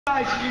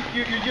Guys,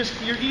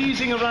 you're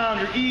easing around.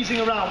 You're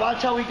easing around.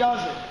 Watch how he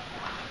does it.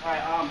 All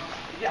right.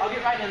 Yeah, I'll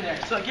get right in there.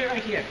 So get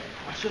right here.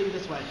 I'll show you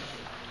this way.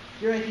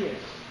 Get right here,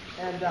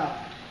 and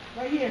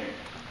right here.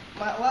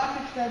 My last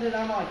extended.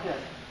 I'm like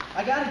this.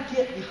 I gotta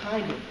get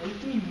behind him, and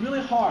it's gonna be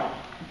really hard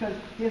because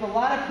he has a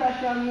lot of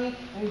pressure on me,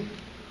 and he's,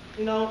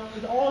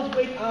 there's all his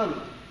weight on me.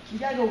 So you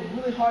gotta go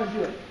really hard to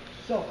do it.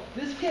 So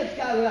this hip's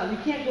gotta go down. You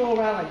can't go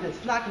around like this.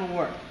 It's not gonna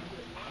work.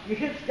 Your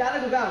hips gotta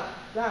go down.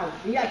 And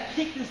you gotta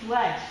kick this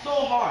leg so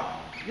hard.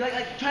 You're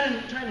like trying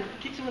to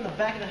kick him in the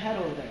back of the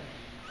head over there.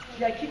 So you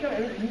gotta kick him,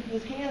 and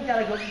his hands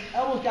gotta go, his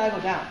elbows gotta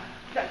go down.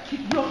 You gotta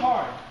kick real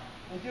hard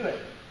and do it.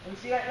 And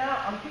see right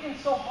now, I'm kicking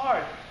so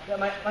hard that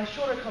my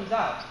shoulder comes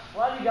out. A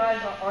lot of you guys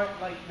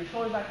aren't like, your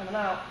shoulder's not coming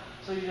out,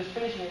 so you're just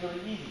finishing it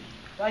really easy.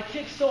 But I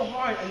kick so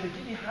hard, and to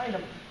get behind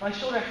him, my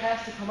shoulder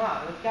has to come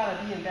out, and it's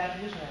gotta be in bad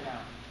position right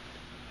now.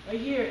 Right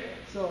here,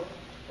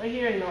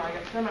 I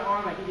extend my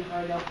arm, I get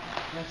behind him,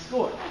 and I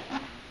score.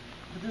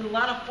 But there's a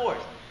lot of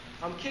force.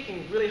 I'm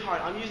kicking really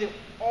hard. I'm using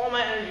all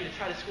my energy to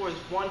try to score this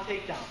one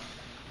takedown.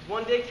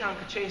 One takedown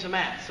could change the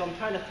match, so I'm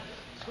trying to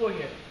score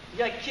here. You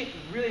gotta kick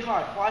really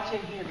hard. Watch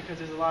him here because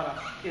there's a lot of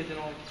kids that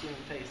don't like to see him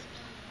in the face.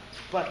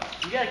 But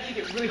you gotta kick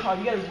it really hard.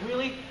 You gotta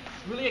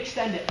really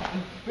extend it.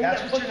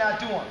 That's what you're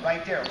not doing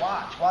right there.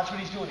 Watch what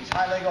he's doing. He's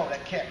high leg over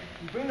that kick.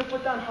 You bring the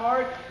foot down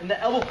hard, and the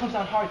elbow comes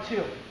down hard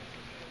too.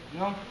 You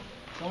know?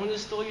 Someone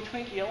just stole your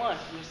Twinkie at lunch.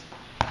 Just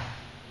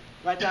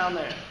right down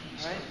there.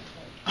 All right?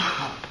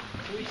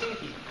 Show your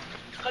Twinkie.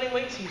 Cutting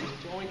weight season.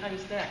 It's the only time you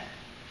snack.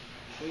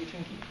 Show your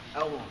Twinkie.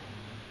 Elbow.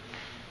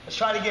 Let's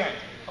try it again.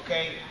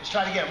 Okay? Let's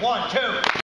try it again. 1, 2.